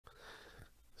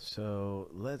So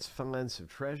let's find some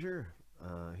treasure.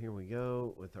 Here we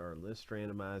go with our list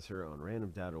randomizer on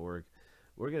random.org.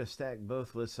 We're going to stack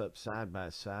both lists up side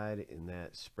by side in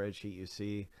that spreadsheet you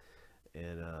see.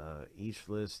 And each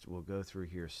list will go through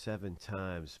here 7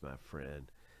 times, my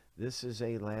friend. This is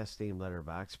a last name letter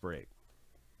box break.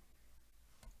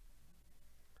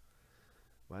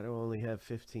 Why do I only have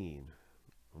 15?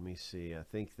 Let me see. I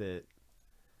think that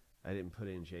I didn't put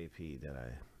in JP, did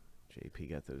I?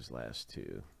 JP got those last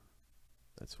 2.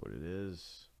 That's what it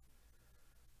is.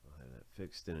 I'll have that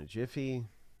fixed in a jiffy.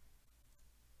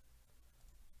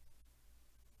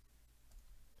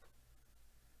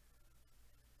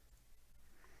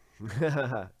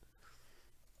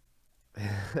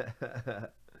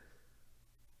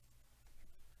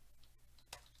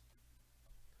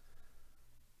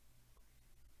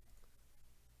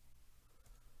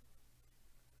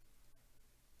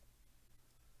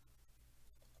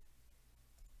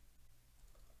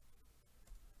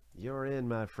 You're in,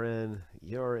 my friend.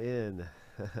 You're in.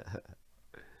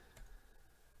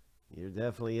 You're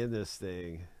definitely in this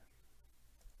thing.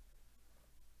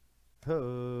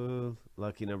 Oh,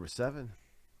 lucky number 7.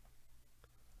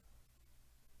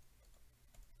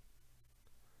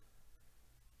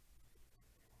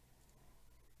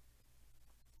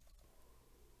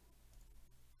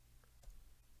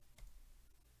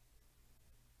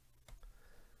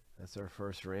 That's our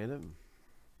first random.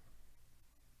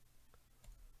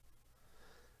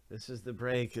 This is the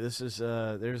break. This is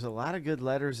there's a lot of good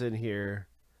letters in here,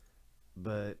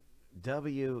 but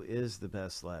W is the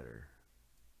best letter.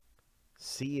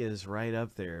 C is right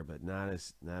up there, but not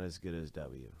as good as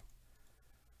W.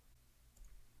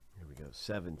 Here we go.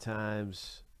 7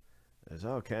 times. There's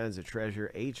all kinds of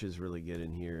treasure. H is really good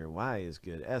in here. Y is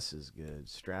good. S is good.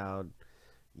 Stroud,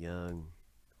 Young.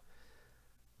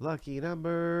 Lucky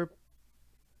number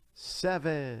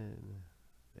 7.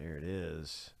 There it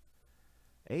is.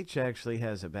 H actually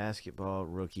has a basketball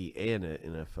rookie and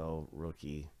an NFL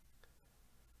rookie.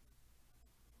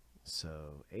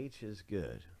 So H is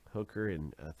good. Hooker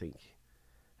and I think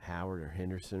Howard or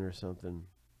Henderson or something.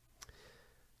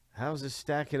 How's this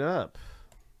stacking up?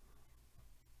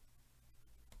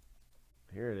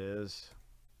 Here it is.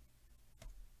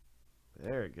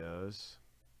 There it goes.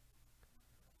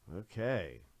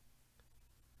 Okay.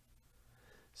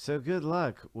 So good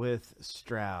luck with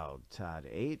Stroud, Todd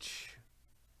H.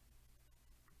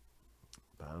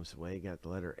 Bombs away, got the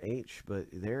letter H, but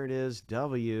there it is,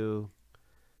 W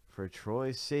for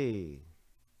Troy C.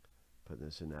 Putting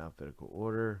this in alphabetical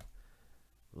order.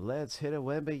 Let's hit a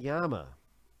Wembayama.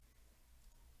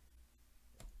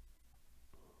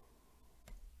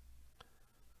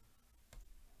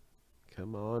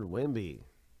 Come on, Wemby.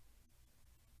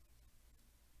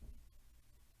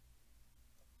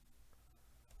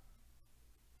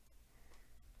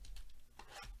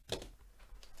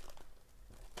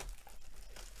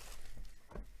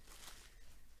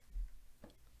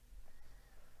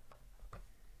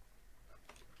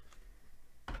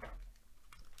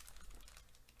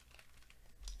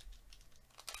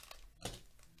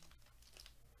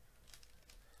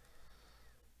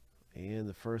 And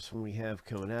the first one we have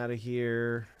coming out of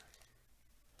here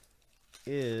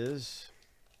is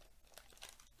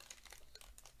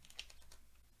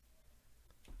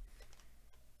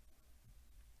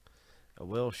a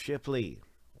Will Shipley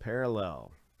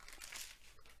parallel.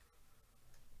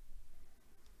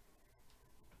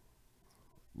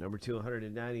 Number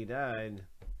 299,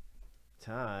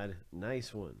 Todd,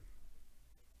 nice one.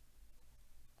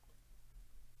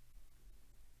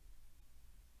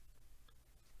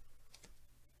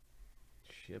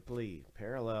 Shipley,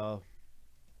 parallel.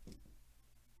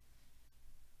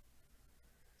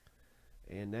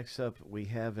 And next up, we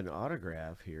have an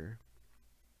autograph here.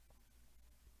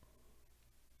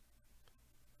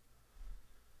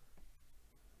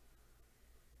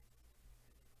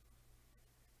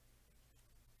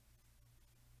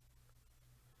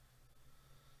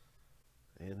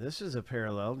 And this is a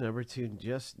parallel, number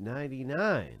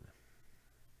 299.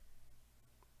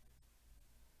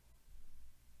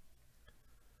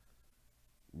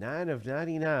 Nine of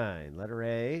 99, letter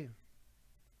A.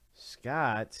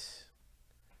 Scott.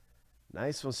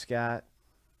 Nice one, Scott.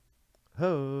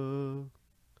 Ho.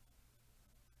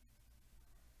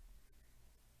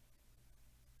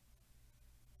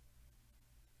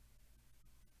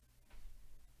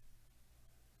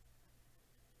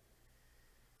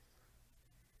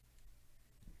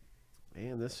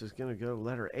 And this is going to go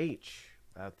letter H.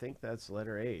 I think that's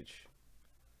letter H.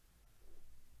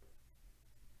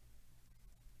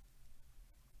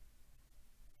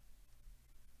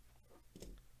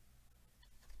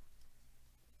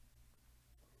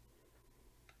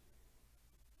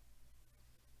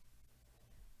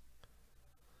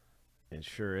 It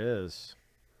sure is.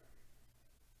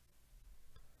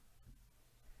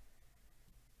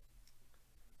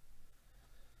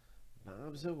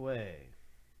 Bob's away.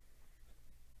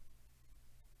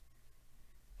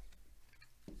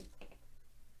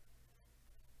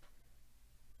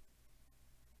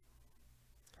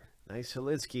 Nice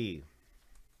Halitsky.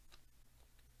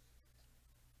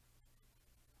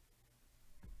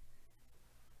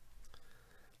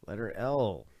 Letter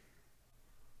L.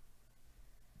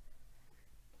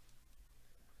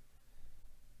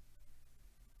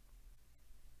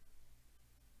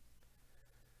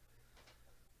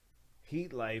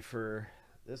 Heat Lifer.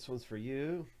 This one's for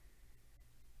you.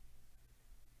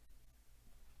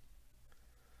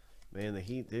 Man, the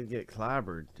Heat did get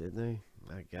clobbered, didn't they?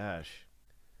 My gosh.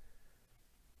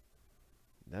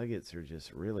 Nuggets are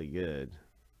just really good.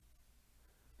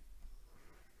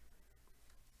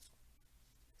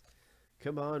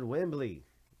 Come on, Wembley.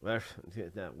 Well,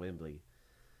 not Wembley.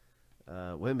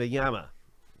 Wembanyama.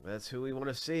 That's who we want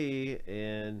to see.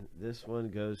 And this one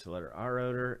goes to letter R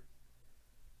owner.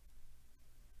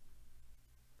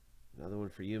 Another one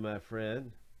for you, my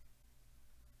friend.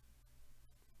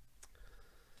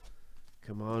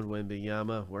 Come on,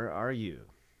 Wembanyama. Where are you?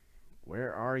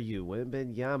 Where are you,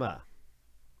 Wembanyama?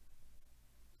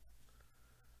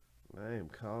 I am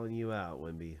calling you out,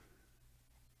 Wemby.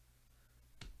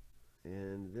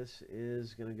 And this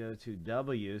is going to go to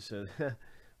W. So,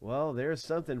 well, there's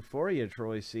something for you,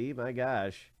 Troy C. My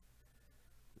gosh.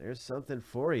 There's something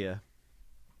for you.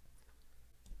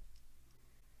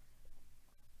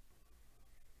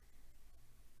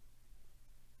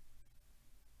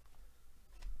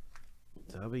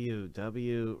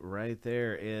 W right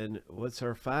there. And what's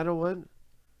our final one?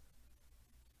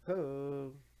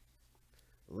 Oh,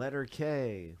 letter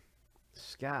K.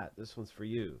 Scott, this one's for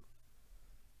you.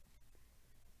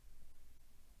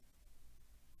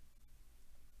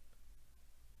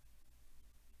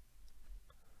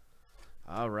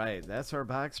 All right, that's our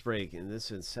box break in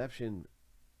this Inception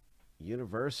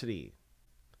University.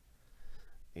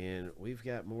 And we've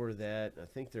got more of that. I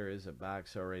think there is a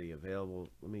box already available.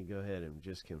 Let me go ahead and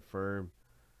just confirm.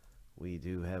 We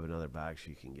do have another box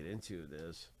you can get into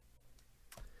this.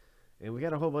 And we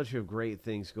got a whole bunch of great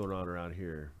things going on around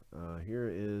here. Here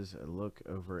is a look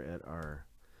over at our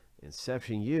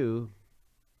Inception U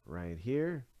right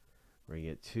here. Where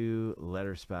you get 2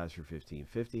 letter spots for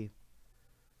 $15.50.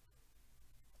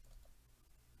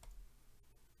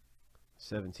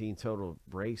 17 total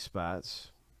break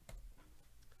spots.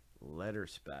 Letter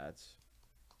spots.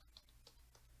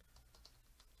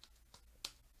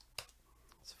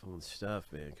 It's fun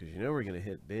stuff, man, because you know we're going to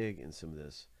hit big in some of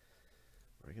this.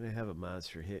 We're going to have a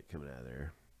monster hit coming out of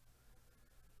there.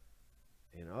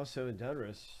 And also in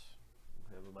Donruss,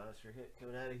 we'll have a monster hit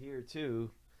coming out of here,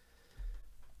 too.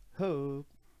 Hope.